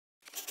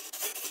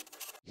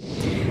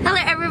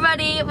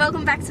everybody,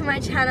 welcome back to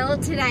my channel.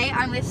 Today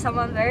I'm with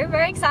someone very,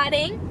 very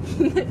exciting.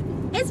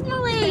 It's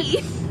Molly.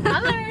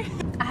 Hello.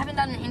 I haven't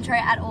done an intro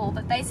at all,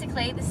 but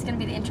basically this is going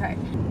to be the intro.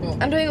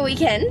 I'm doing a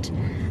weekend.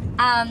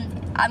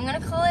 I'm going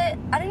to call it,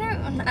 I don't know,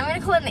 I'm going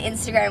to call it an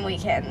Instagram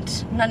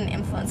weekend, not an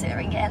influencer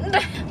weekend.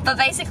 But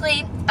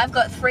basically I've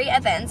got 3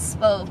 events,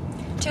 well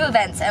 2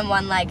 events and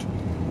one like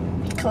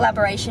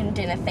collaboration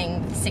dinner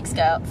thing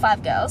with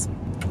 5 girls.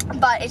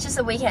 But it's just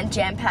a weekend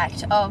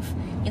jam-packed of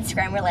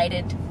Instagram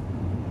related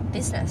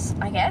business,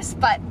 I guess.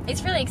 But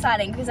it's really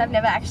exciting because I've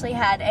never actually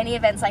had any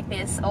events like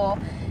this or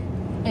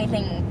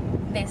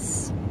anything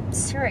this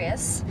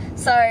serious.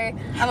 So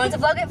I wanted to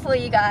vlog it for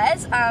you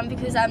guys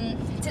because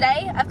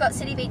today I've got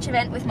City Beach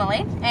event with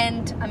Molly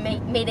and I'm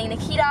meeting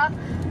Nikita,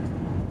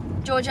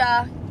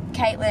 Georgia,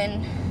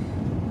 Caitlin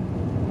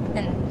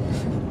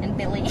and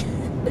Billy.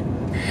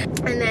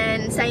 And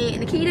then staying at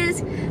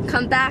Nikita's,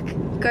 come back,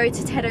 go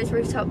to Teto's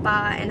rooftop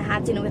bar and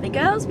have dinner with the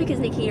girls because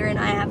Nikita and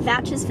I have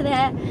vouchers for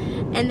there.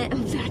 And then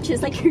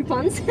vouchers, like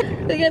coupons.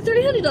 We got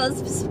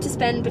 $300 to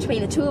spend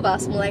between the 2 of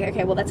us and we're like,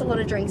 okay, well that's a lot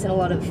of drinks and a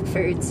lot of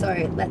food,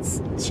 so let's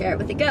share it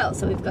with the girls.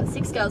 So we've got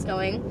 6 girls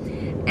going.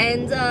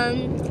 And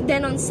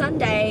then on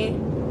Sunday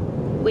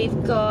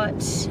we've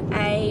got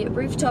a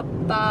rooftop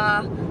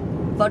bar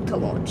vodka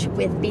launch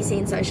with BC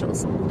and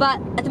Socials. But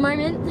at the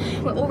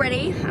moment we're all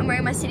ready. I'm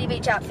wearing my City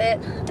Beach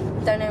outfit.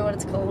 Don't know what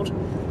it's called.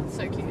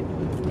 So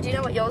cute. Do you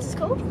know what yours is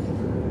called?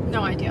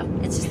 No idea.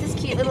 It's just this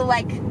cute little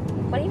like,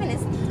 what even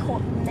is it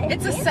called?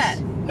 It's a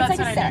set. That's like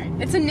what a I set.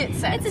 know. It's a knit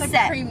set. It's a like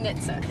set. A cream knit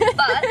set.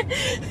 But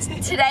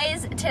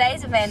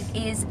today's event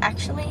is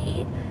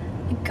actually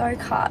a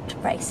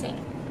go-kart racing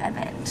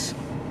event.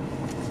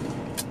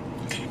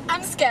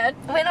 I'm scared.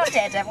 We're not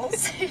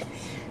daredevils.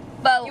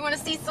 Well, You want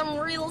to see some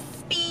real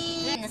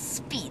speed?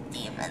 Speed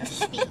demon.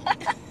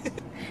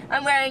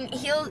 I'm wearing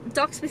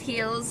Docs with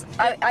heels.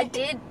 I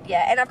did,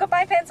 yeah, and I've got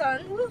bike pants on.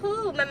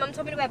 Woohoo! My mum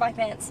told me to wear bike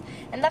pants.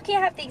 And lucky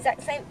I have the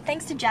exact same,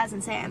 thanks to Jazz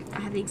and Sam,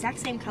 I have the exact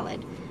same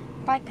coloured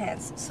bike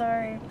pants. So,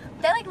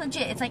 they're like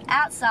legit. It's like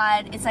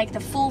outside, it's like the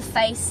full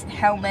face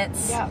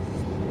helmets. Yeah.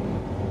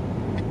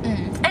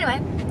 Anyway,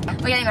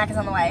 we're getting Macca's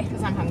on the way.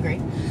 Because I'm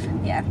hungry.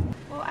 Yeah.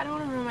 Well, I don't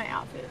want to ruin my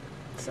outfit.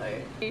 So,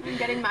 I'm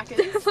getting Macca's.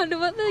 I wonder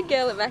what the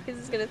girl at Macca's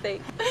is going to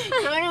think.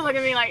 They're gonna look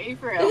at me like, "Are you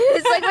for real?"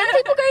 It's like when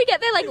people go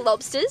get their like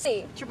lobsters.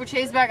 Triple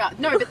cheeseburger.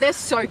 No, but they're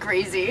so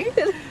greasy.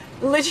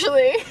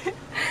 Literally.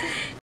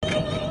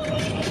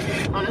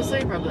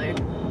 Honestly, probably.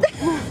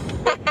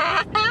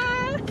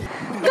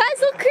 Guys,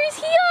 look who's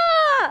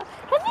here!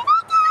 Happy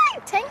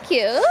birthday! Thank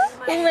you.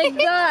 Oh my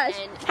gosh.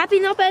 Happy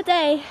not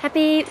birthday.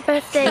 Happy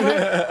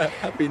birthday.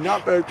 Happy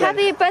not birthday.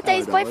 Happy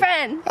birthday's Hello,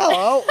 boyfriend.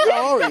 Hello,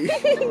 how are you?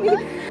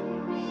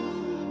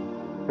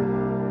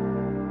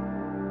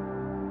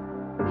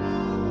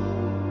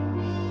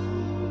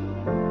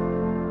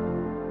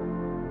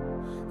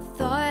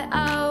 Thought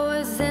I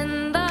was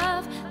in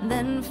love,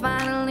 then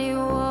finally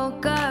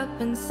woke up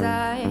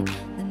inside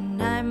the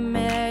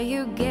nightmare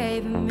you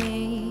gave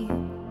me.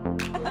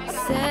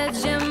 Said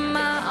you're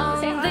my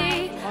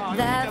only,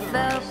 that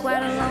felt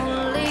quite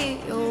lonely.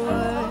 Your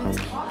words,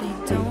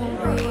 they don't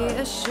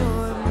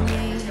reassure me.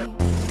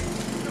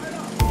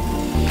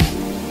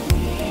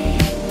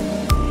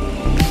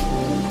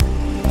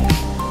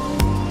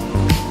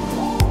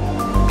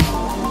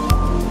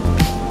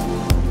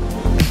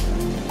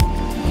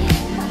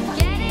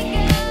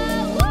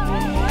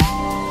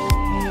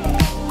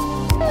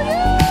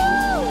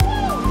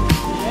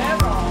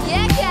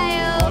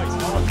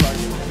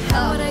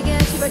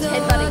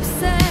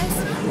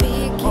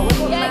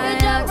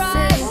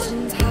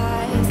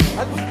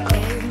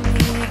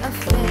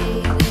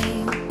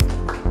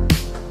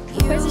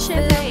 Where's the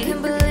champagne?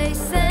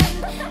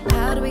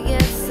 How do we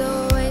get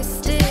so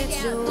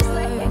wasted? Your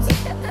words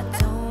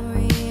don't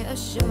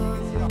reassure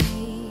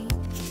me.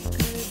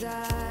 'Cause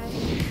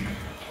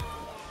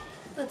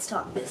Let's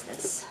talk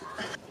business.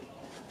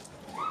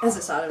 Has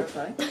it started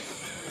recording?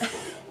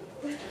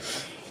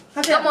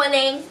 Good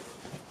morning.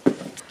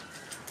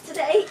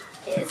 Today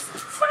is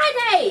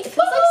Friday. It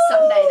feels like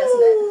Sunday,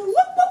 doesn't it?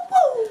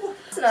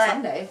 Tonight.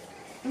 Sunday.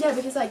 Yeah,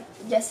 because like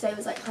yesterday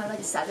was like kind of like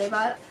a Saturday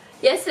vibe.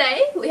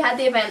 Yesterday we had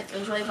the event. It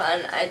was really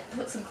fun. I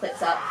put some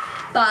clips up,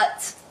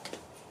 but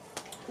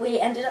we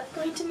ended up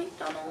going to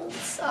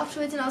McDonald's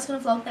afterwards, and I was gonna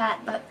vlog that,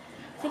 but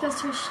I think I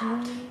was too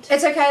ashamed.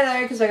 It's okay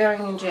though, because we're going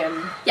to the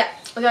gym. Yeah,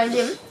 we're going to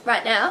gym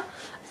right now,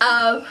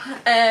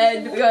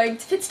 and we're going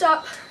to Pit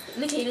Stop,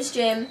 Nikita's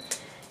gym.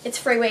 It's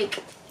free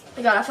week.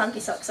 We got our funky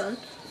socks on,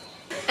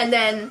 and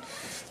then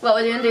what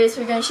we're gonna do is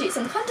we're gonna shoot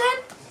some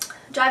content,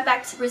 drive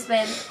back to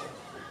Brisbane,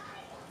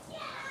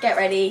 get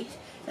ready,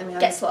 Then we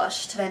have get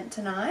sloshed. event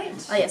tonight.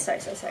 Oh yeah, sorry.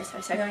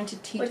 We're going to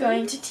Tito's. We're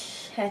going to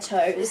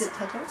Teto's. Is it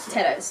Tito's?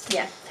 Teto's,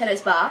 yeah.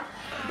 Teto's bar.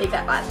 Big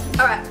fat vibe.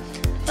 Alright.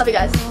 Love you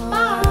guys.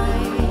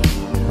 Bye.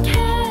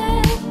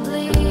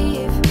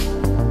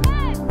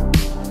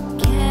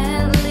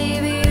 can't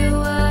leave you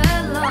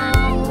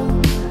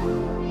alone.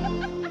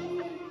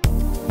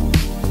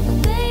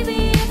 Baby,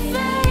 you're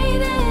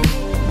fading.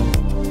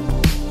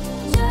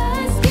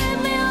 Just give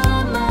me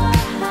all my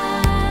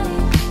heart.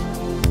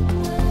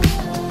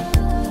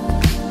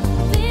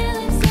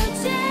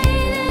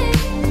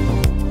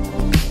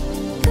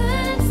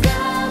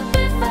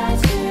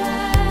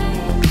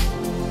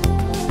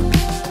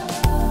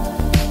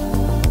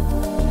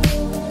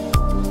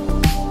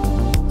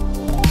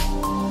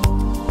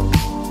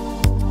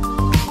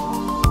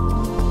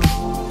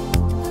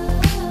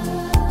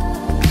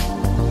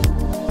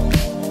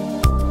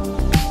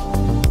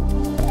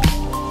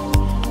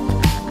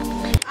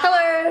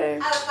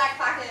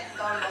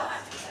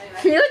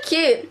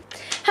 cute.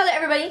 Hello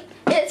everybody,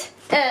 it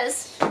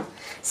is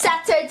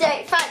Friday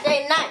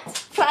night.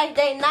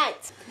 Friday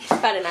night.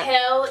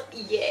 Hell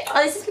yeah.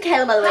 Oh, this is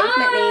Michaela, by the way. You've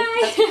met me.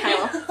 That's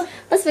Michaela.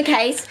 That's my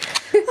case.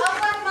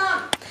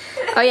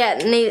 Oh yeah,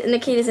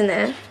 Nikita's in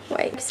there.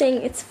 Wait,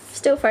 seeing it's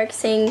still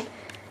focusing.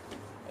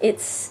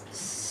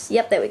 It's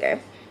yep, there we go.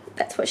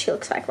 That's what she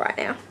looks like right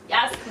now.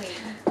 Yes,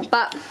 queen.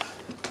 But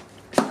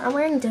I'm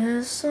wearing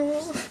this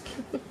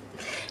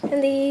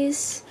and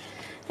these,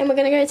 and we're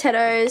gonna go to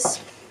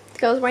Teddo's.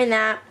 The girl's wearing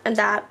that and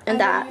that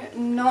and that.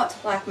 Not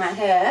like my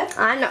hair.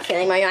 I'm not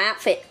feeling my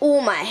outfit or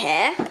my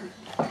hair,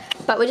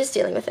 but we're just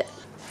dealing with it.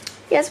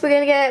 Yes, we're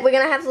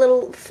gonna have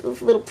little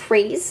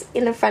prees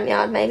in the front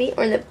yard maybe,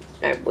 or in the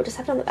no, we'll just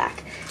have it on the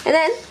back, and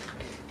then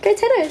go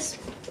Teddo's,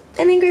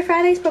 and then go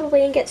Fridays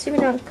probably and get super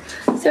drunk.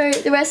 So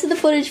the rest of the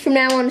footage from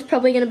now on is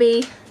probably gonna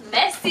be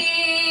Messy.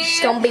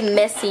 It's gonna be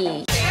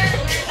messy.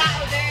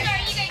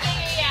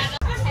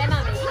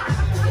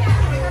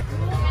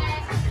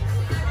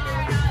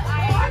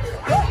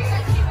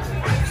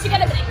 She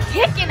got a bit of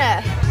kick in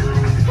her.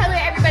 Hello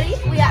everybody,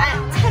 we are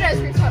at Teddo's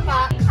rooftop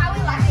bar. How are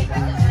we liking it?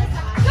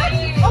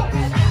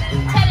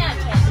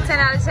 10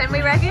 out of 10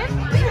 we reckon.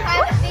 We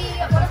had the,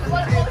 what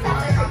was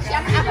that?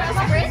 Apple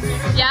spritz.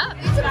 Yeah.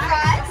 Pizza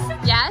fries.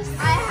 Yes.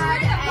 I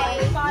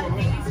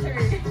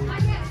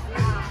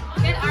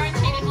had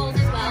arancini balls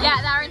as well. Yeah,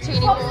 the arancini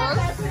balls.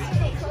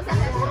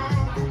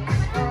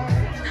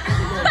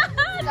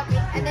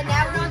 And then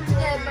now we're on to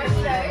the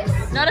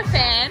mojitos. Not a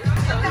fan.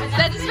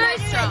 They're just very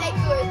strong. They're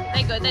good.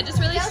 They're good. They're just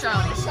really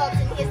strong. Shots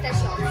and here's their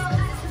shots.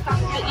 This is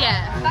fucking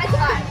Yeah. Bye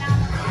bye.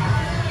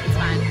 It's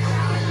fine.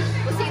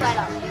 We'll see you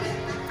later.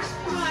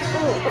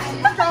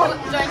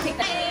 Don't take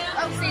that.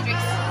 Oh,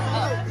 Cedric's.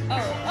 Oh.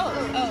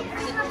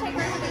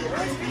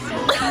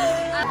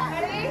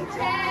 Ready?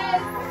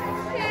 Cheers!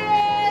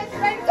 Cheers!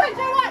 Ready? 3, 2,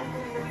 1!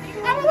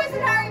 Emma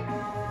Wilson, Harry!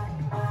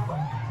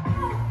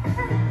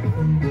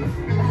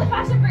 It's a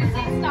fashion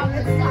routine stuff.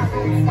 Let's start.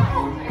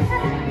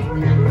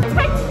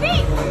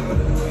 Technique!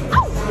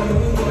 Oh!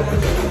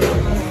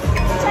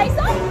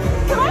 Chaser?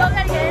 Come on.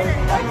 Gotta get in it.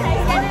 Okay,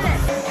 Get in it.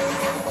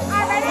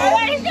 Alright, ready?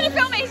 Wait, he's gonna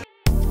film me.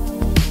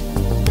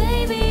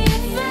 Baby,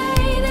 it's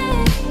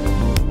fading.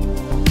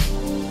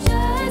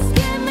 Just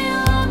give me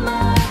one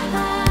more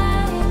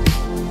high.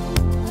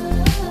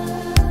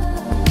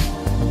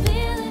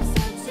 Feeling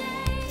so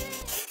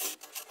changed.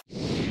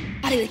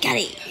 Party with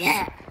Caddy,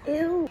 yeah.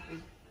 Ew.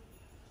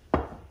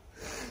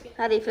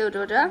 How do you feel,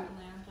 Georgia?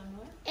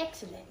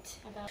 Excellent.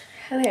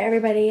 Hello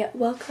everybody,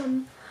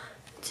 welcome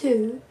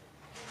to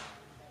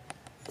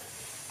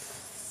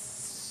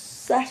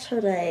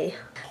Saturday.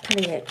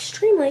 Having an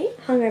extremely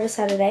hungover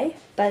Saturday,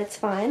 but it's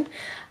fine.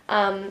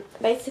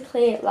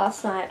 Basically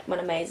last night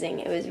went amazing.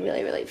 It was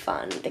really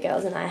fun. The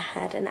girls and I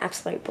had an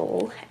absolute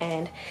ball,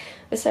 and it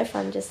was so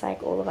fun, just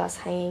like all of us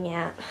hanging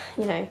out,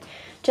 you know,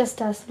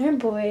 just us, no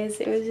boys.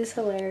 It was just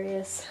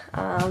hilarious.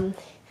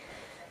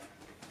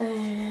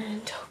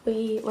 And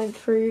we went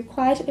through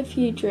quite a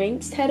few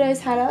drinks. Teddo's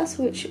had us,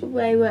 which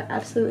they were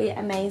absolutely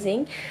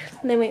amazing.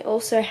 And then we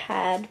also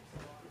went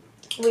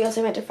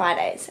to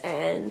Fridays,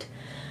 and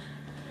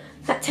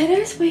at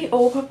Teddo's we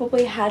all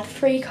probably had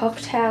 3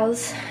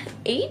 cocktails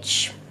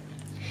each,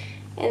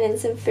 and then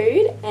some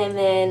food. And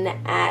then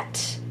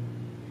at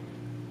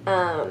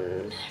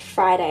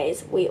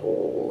Fridays we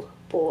all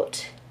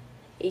bought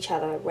each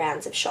other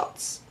rounds of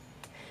shots.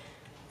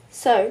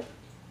 So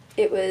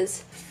it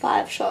was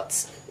 5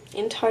 shots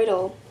in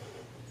total,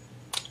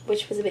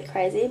 which was a bit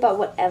crazy, but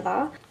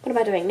whatever. What am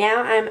I doing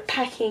now? I'm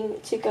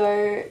packing to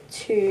go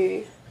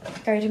to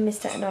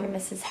Mr.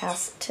 Anonymous's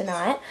house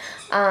tonight.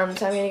 So I'm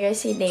going to go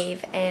see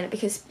Neve, and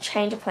because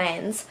change of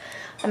plans,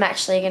 I'm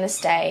actually going to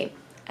stay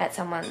at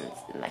someone's,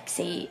 like,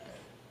 see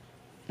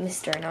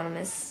Mr.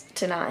 Anonymous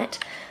tonight,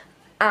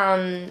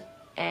 and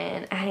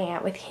hang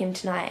out with him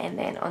tonight. And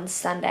then on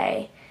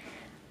Sunday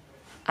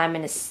I'm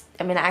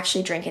gonna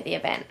actually drink at the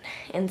event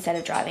instead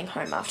of driving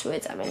home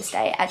afterwards. I'm gonna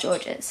stay at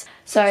George's,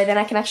 so then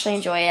I can actually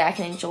enjoy it. I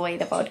can enjoy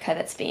the vodka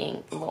that's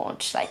being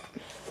launched. Like,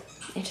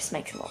 it just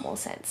makes a lot more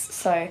sense.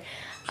 So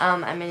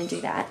I'm gonna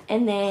do that.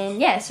 And then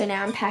yeah, so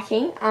now I'm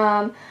packing.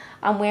 I'm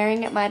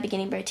wearing my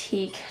Beginning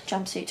Boutique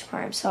jumpsuit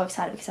tomorrow. I'm so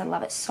excited because I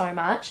love it so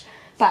much,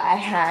 but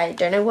I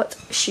don't know what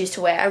shoes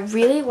to wear. I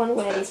really want to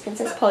wear these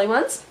Princess Polly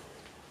ones,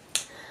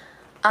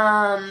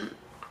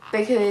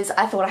 because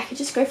I thought I could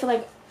just go for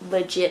like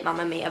legit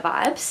Mamma Mia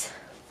vibes,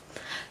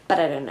 but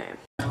I don't know.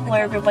 Hello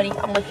everybody,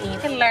 I'm with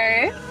Eve.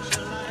 Hello.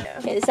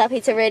 Okay, is our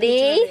pizza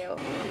ready?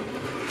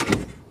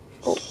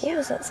 Oh, what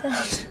was that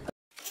sound?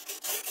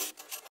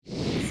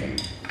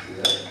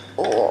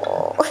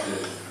 Oh.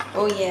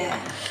 Oh yeah.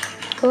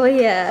 Oh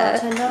yeah.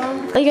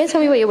 Oh, you guys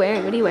tell me what you're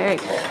wearing. What are you wearing?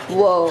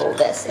 Whoa,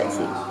 that's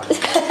sexy.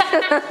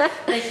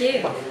 Thank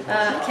you.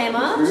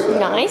 Kmart.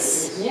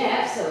 Nice.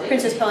 Yeah, absolutely.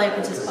 Princess Polly.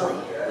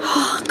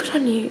 Oh, good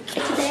on you.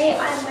 Today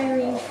I'm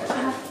wearing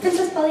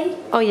Princess Polly.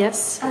 Oh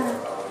yes.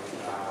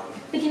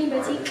 Beginning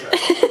Boutique.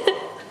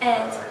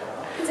 And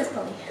Princess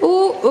Polly.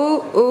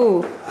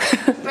 Ooh.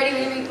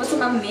 Ready? What's a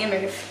Mamma Mia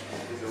move?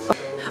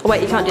 Oh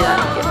wait, you can't do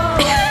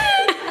that.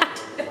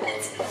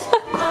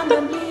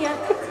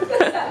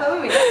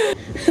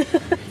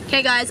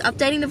 Okay guys,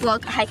 updating the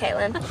vlog. Hi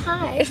Caitlin.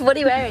 Hi. What are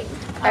you wearing?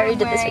 I already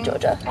did this for wearing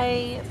Georgia.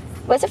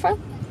 Where's it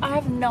from? I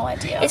have no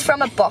idea. It's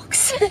from a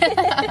box.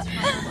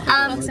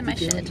 Box in my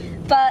shed.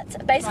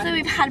 But basically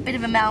we've had a bit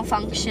of a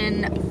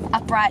malfunction,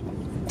 upright,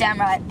 down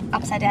right,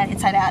 upside down,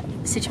 inside out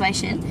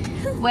situation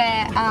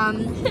where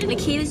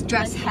Nikita's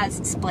dress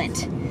has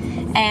split.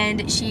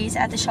 And she's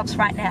at the shops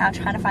right now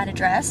trying to find a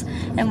dress,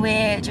 and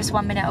we're just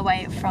 1 minute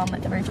away from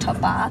the rooftop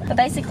bar. But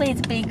basically it's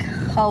a big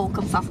whole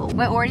kerfuffle.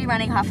 We're already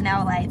running half an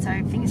hour late, so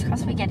fingers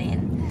crossed we get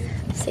in.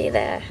 See you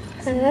there.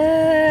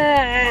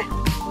 And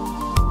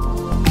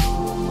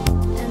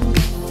I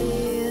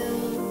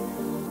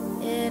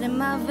feel it in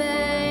my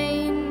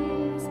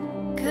veins,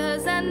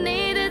 'cause I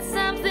needed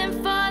something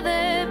for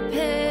the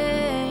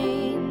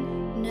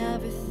pain.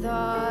 Never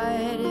thought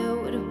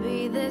it would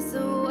be this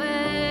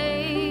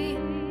way.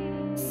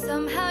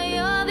 Somehow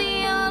you're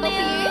the only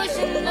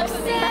illusion of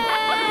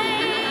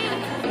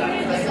staying.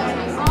 Baby,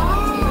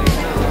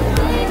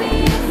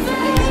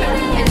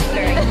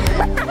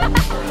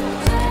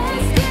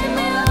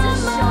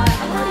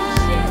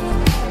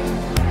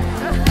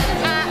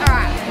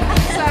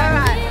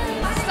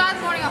 Start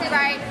the morning off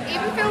great.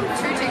 Even filmed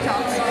 2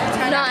 TikToks.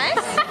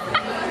 Nice.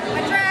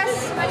 My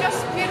dress,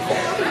 beautiful,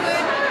 looking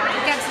good.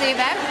 Get to the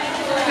event,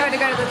 go to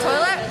the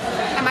toilet,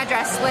 and my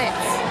dress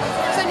slits.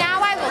 So now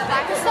I look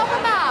like a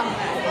soccer mom.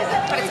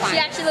 But it's fine. She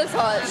actually looks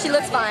hot. She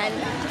looks fine.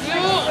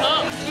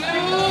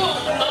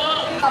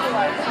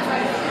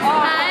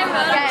 Hi,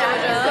 Rhoda.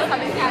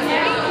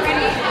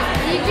 Ready?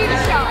 You do the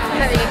shot.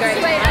 No, you go.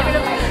 Wait, I'm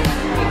gonna wait.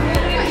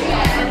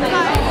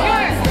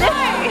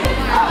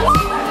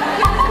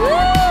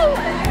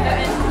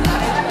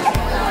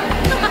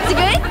 Is it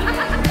good?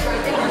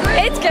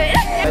 It's good.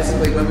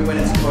 Basically, when we went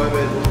into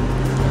COVID,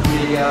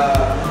 we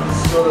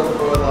sort of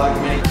were like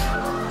many.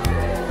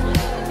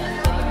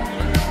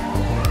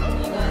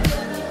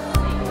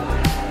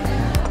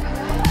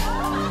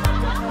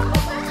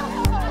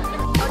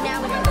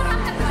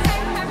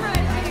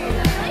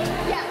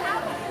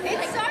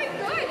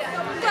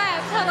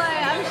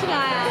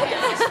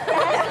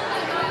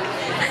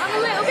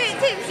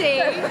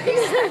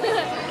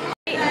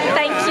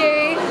 Thank you.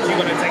 You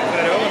gonna take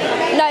that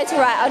over? No, it's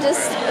alright. I'll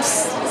just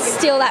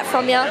steal that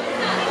from you.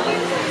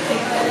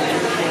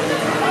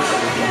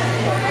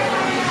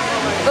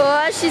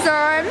 Oh, she's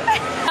on.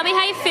 Tell me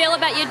how you feel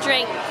about your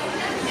drink.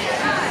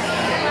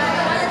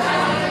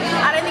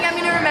 I don't think I'm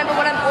gonna remember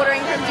what I'm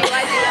ordering from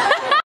GYG.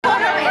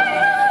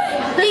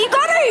 You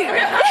got to!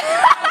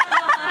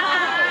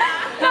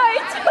 No,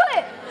 do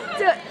it!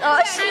 Do it.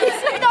 Oh, she's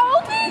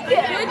stalking!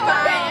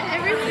 Goodbye.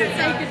 Everyone's gonna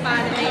say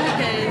goodbye to me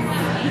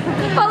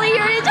because Holly,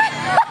 you're in a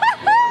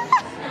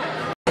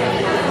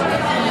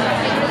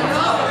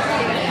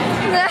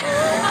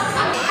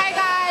Hey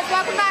guys,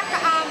 welcome back.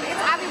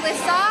 It's Abby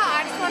Lister.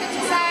 I just wanted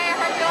to say I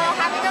hope you're all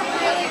having a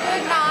really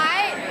good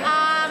night.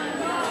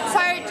 So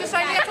just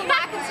don't forget to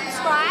like and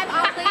subscribe.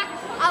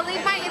 I'll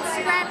leave my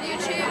Instagram,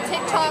 YouTube,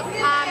 TikTok,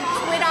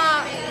 Twitter,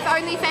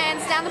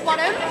 OnlyFans down the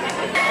bottom.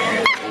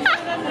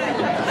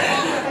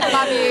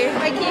 Love you.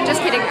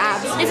 Just kidding,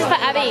 Abs. This is for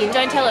Abby.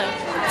 Don't tell her.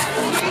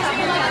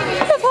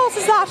 What the hell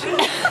is that?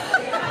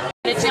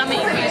 It's yummy.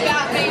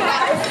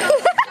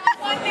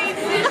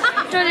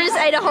 Georgia just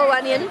ate a whole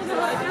onion.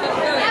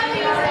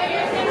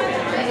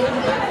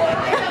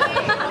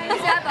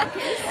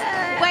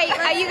 Wait,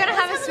 are you gonna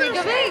have a swig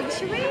of it?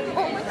 Should we?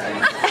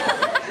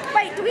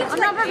 Wait, do we have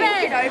to like,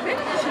 it open?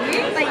 Should we?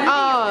 Like,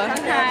 Yeah,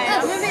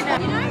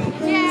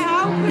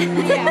 I'll put it.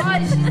 Yeah. Oh,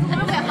 it's just a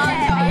little bit hard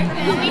to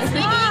open. I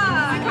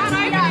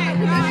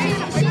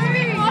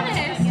can't open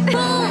it.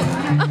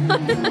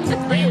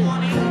 She's being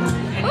honest.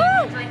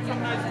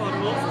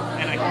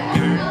 And I can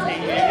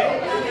guarantee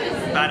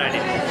you, bad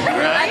idea.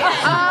 Right?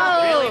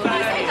 Oh. Really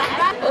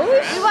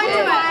You won't do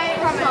it.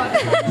 Promise.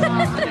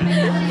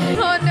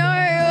 Oh no.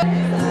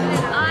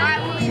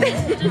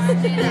 Just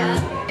do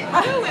that.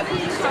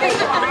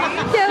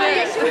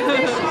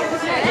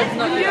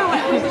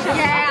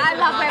 Yeah, I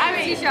love wet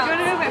pussy shots.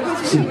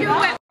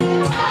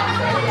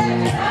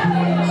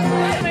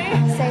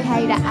 Say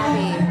hey to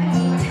Abby.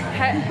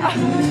 Hey,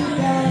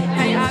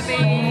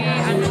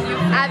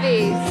 Abby.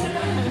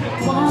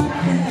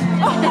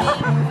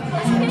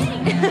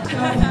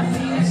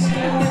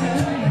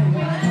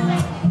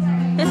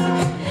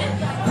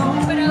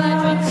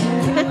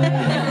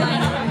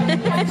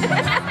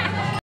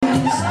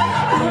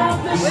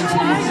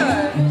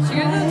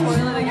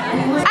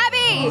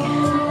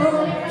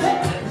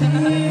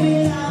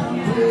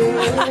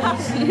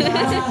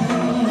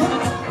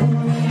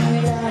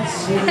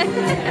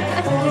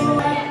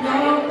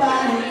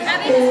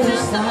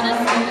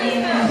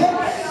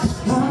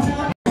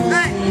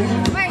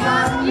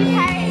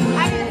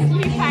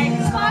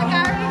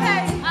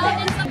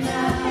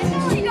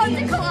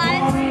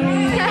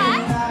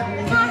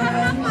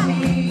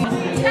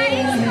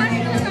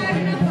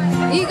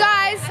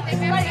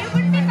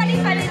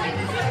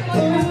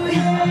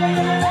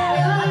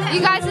 You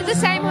guys are the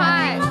same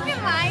height.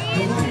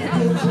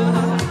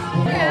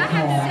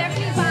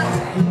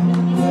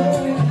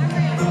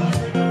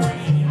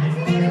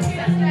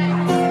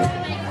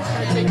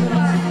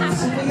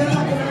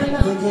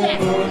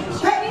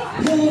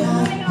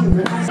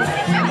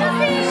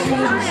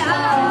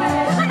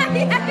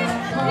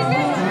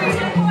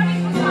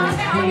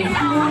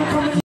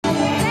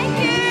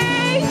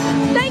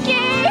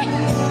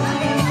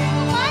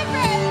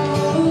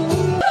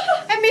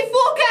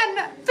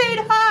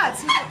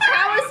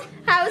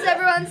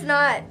 it's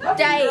not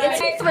day. It's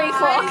 3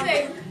 o'clock.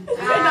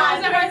 What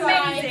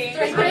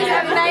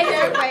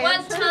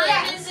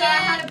time is it?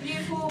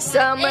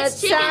 Summertime.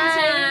 It's chicken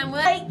time.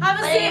 Wait,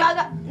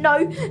 no.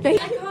 Wait,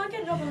 we're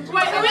gonna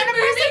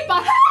press it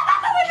back.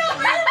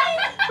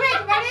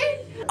 Wait, ready?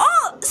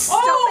 Oh,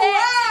 stop it.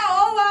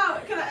 Oh wow.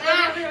 Can I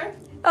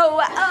Oh,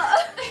 wow.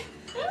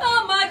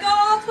 Oh my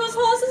god, whose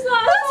horse is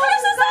that? Whose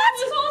horse is that?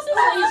 Whose horse is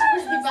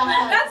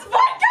that? That's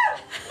vodka.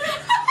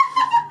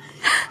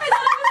 I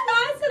thought it was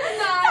nicer than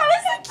that. That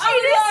was the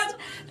cutest.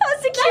 That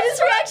was the cutest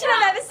reaction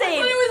I've ever seen.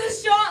 It was a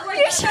shot like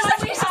You that should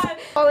one we had.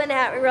 rolling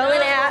out. We're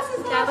rolling out.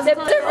 They're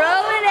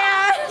rolling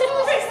out.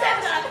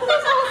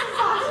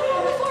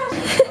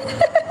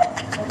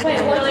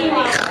 Wait, what do you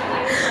mean?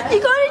 You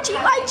got a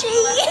GYG.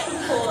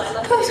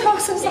 Those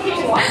horses are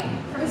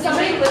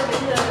somebody lived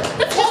in the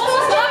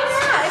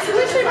it's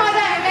literally right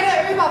there. I made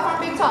an Uber from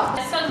Big Top. I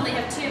suddenly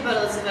have 2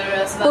 bottles of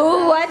Eros.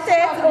 Ooh, what's it?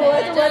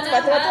 What?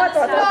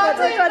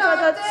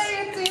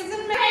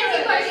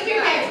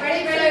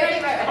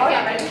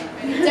 Ready?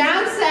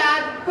 Down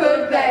sad,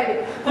 hood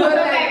baby. Hood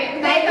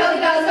baby. Make all the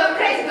girls go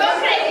crazy. Go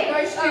crazy. Go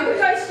stupid.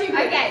 Go stupid.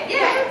 Okay,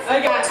 yeah.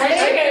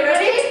 Okay,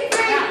 ready?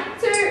 3,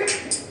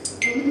 2.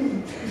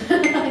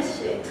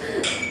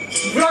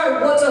 Bro,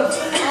 what the f?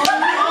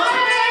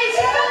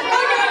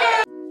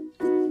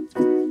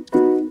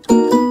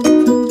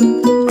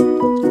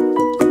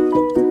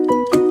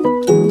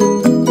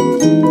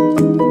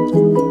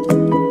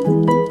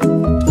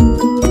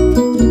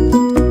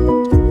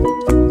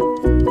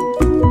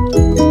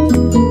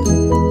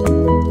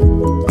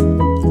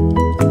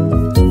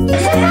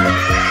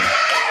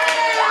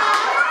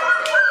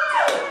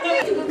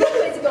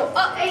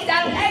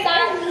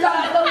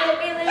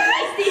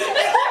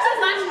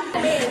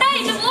 Hey,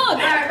 just look.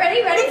 Alright, ready?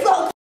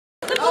 Vlog.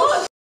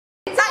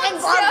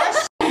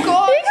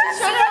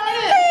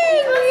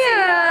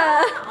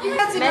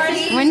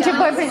 When's your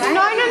boyfriend?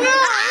 No.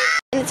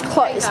 And it's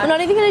close. We're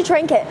not even going to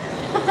drink it.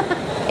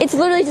 It's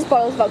literally just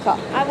bottles of vodka.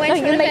 I went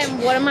to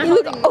them. What am I You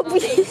look holding?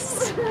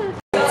 obvious. No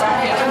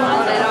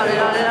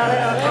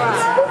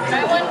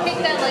one kick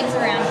their legs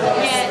around.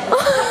 Yeah.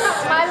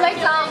 My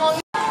legs aren't long.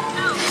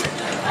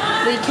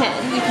 We can.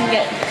 You can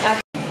get.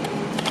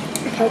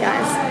 Okay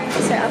guys,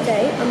 so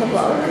update on the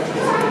vlog.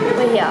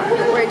 We're here.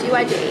 We're at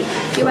GYG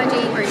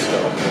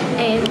Roadstool,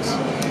 and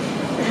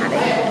we're having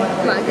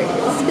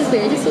margaritas because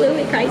we're just a little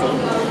bit crazy.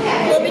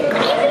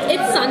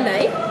 It's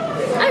Sunday.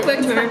 I work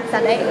tomorrow.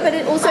 Sunday, but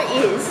it also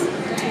is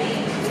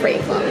 3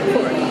 o'clock,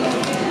 4 o'clock.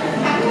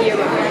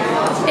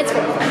 It's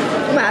 4 o'clock.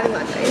 We're having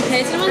margaritas.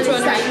 Okay, someone's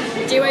wondering.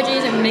 GYG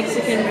is a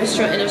Mexican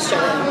restaurant in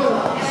Australia.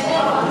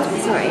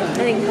 Sorry, I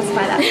didn't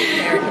classify that for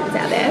Americans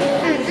out there.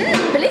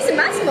 Bellissimo.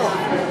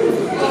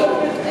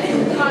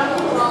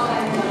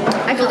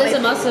 I Well, can't there's a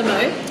wait. Massimo.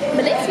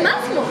 Bellissimo.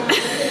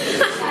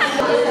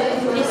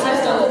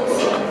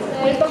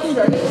 Where's fucking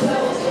Jordan?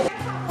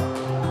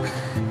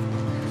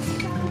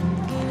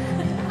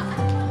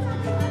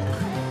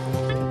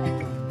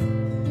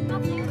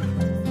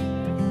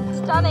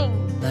 Stunning.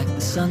 Like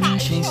the sun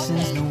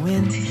chases the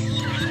wind,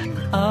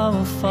 I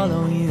will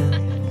follow you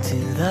to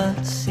the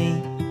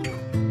sea.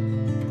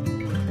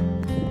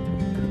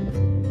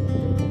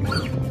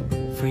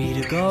 Free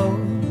to go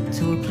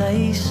to a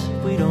place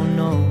we don't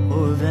know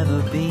or have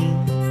ever been.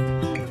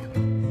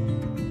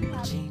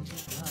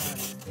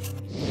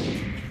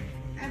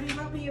 Abby,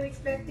 what were you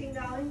expecting,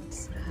 darling?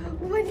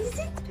 What is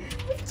it?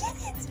 We get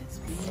it.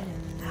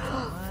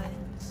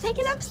 Take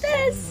it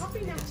upstairs.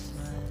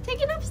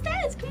 Take it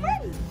upstairs. Come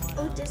on.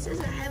 Oh, this is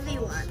a heavy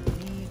one.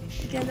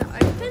 You gonna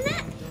open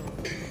it?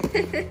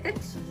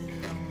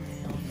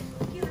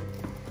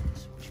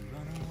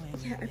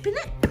 Yeah, open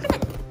it. Open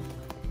it.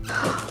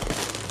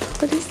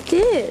 What is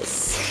this?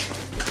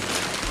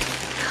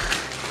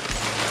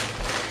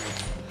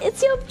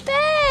 It's your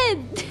bed.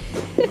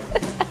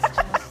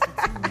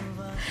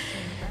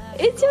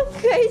 It's your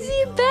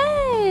crazy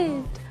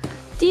bed.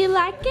 Do you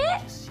like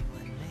it?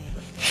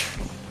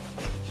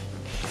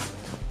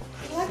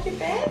 You like your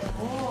bed?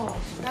 Oh,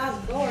 that's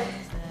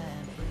gorgeous.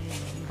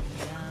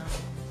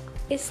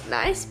 It's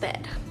nice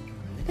bed.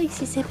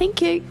 Lacey said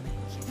thank you.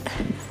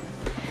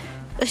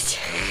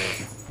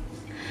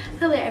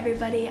 Hello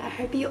everybody, I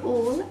hope you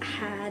all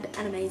had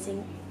an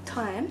amazing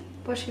time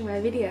watching my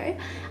video.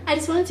 I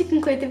just wanted to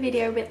conclude the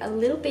video with a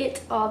little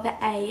bit of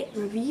a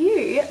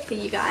review for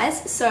you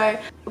guys. So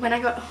when I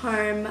got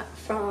home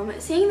from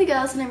seeing the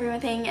girls and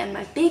everything and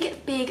my big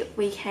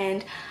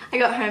weekend, I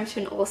got home to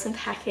an awesome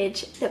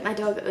package that my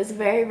dog was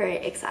very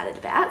excited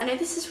about. I know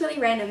this is really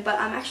random, but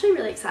I'm actually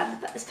really excited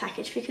about this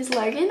package because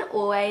Logan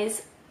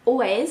always,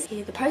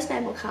 the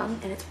postman will come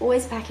and it's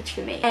always a package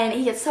for me. And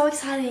he gets so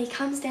excited and he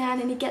comes down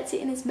and he gets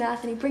it in his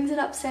mouth and he brings it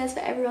upstairs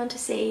for everyone to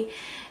see,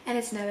 and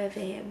it's never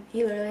for him.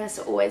 He literally has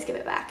to always give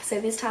it back.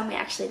 So this time we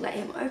actually let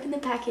him open the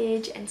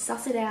package and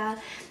suss it out,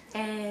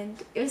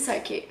 and it was so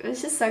cute. It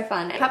was just so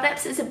fun.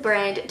 Pupnaps is a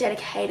brand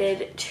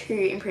dedicated to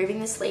improving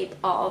the sleep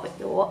of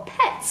your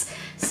pets.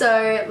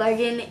 So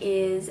Logan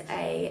is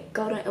a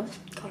golden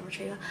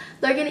retriever.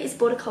 Logan is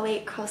border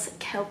collie cross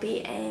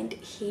kelpie, and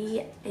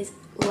he is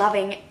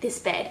loving this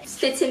bed. It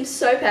fits him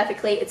so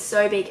perfectly. It's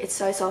so big, it's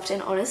so soft,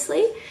 and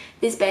honestly,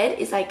 this bed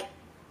is like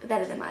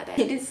better than my bed.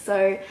 It is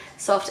so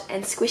soft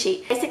and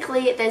squishy.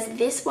 Basically, there's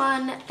this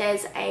one,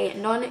 there's a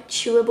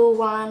non-chewable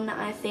one,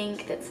 I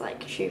think, that's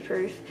like chew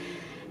proof,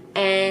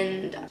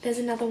 and there's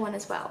another one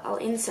as well. I'll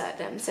insert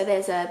them. So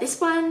there's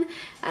this one,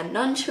 a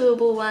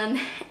non-chewable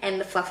one, and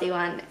the fluffy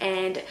one.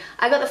 And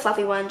I got the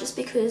fluffy one just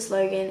because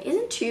Logan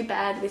isn't too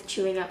bad with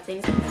chewing up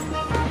things.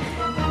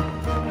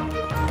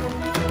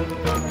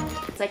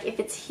 It's like if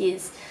it's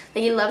his,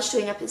 like he loves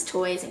chewing up his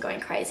toys and going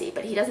crazy,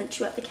 but he doesn't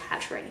chew up the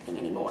couch or anything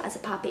anymore as a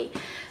puppy.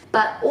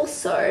 But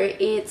also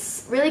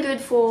it's really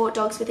good for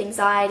dogs with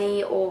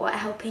anxiety or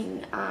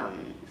helping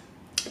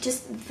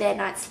just their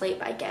night's sleep,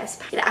 I guess.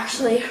 It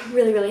actually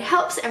really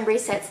helps and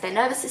resets their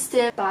nervous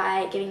system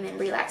by giving them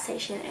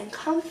relaxation and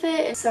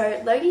comfort. So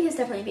Logie has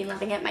definitely been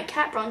loving it. My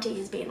cat Bronte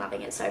has been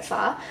loving it so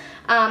far.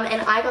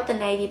 And I got the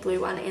navy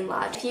blue one in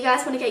large. If you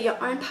guys want to get your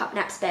own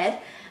Pupnaps bed,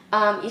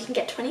 you can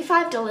get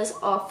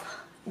 $25 off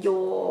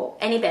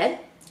any bed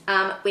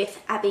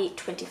with Abby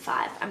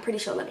 25. I'm pretty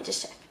sure, let me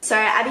just check. So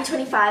Abby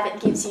 25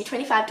 gives you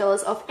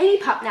 $25 off any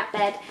Pupnap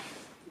bed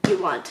you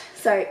want.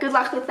 So good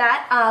luck with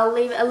that. I'll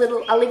leave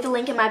the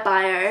link in my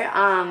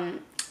bio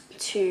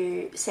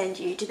to send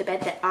you to the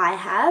bed that I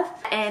have.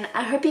 And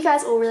I hope you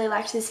guys all really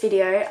liked this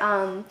video.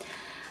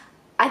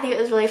 I think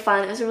it was really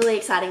fun. It was a really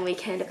exciting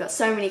weekend. I've got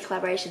so many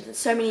collaborations and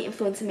so many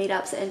influencer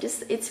meetups, and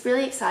just it's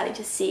really exciting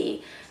to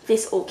see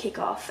this all kick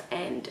off,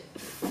 and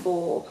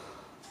for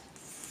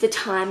the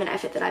time and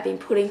effort that I've been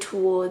putting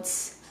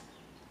towards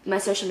my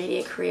social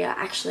media career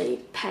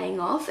actually paying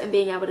off, and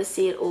being able to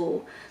see it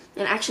all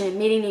and actually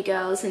meeting new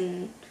girls.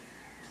 And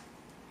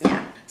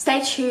yeah,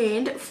 stay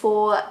tuned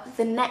for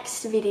the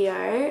next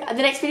video. The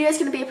next video is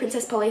going to be a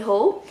Princess Polly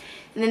haul,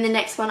 and then the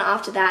next one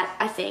after that,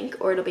 I think,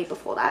 or it'll be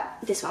before that,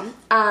 this one.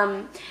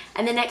 And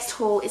the next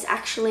haul is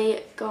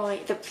actually the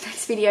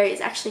next video is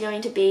actually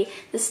going to be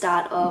the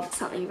start of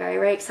something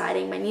very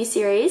exciting, my new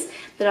series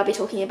that I'll be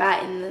talking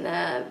about in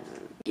the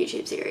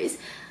YouTube series.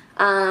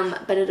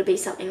 But it'll be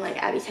something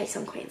like Abby Takes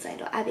on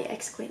Queensland or Abby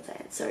X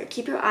Queensland. So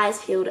keep your eyes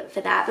peeled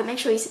for that. But make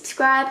sure you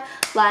subscribe,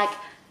 like,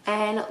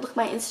 and look at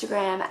my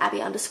Instagram,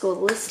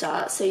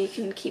 Abby_Lister, so you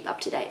can keep up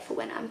to date for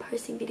when I'm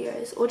posting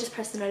videos, or just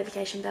press the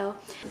notification bell.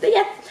 But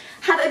yeah,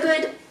 have a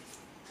good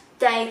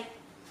day,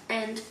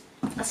 and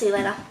I'll see you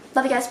later.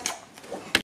 Love you guys.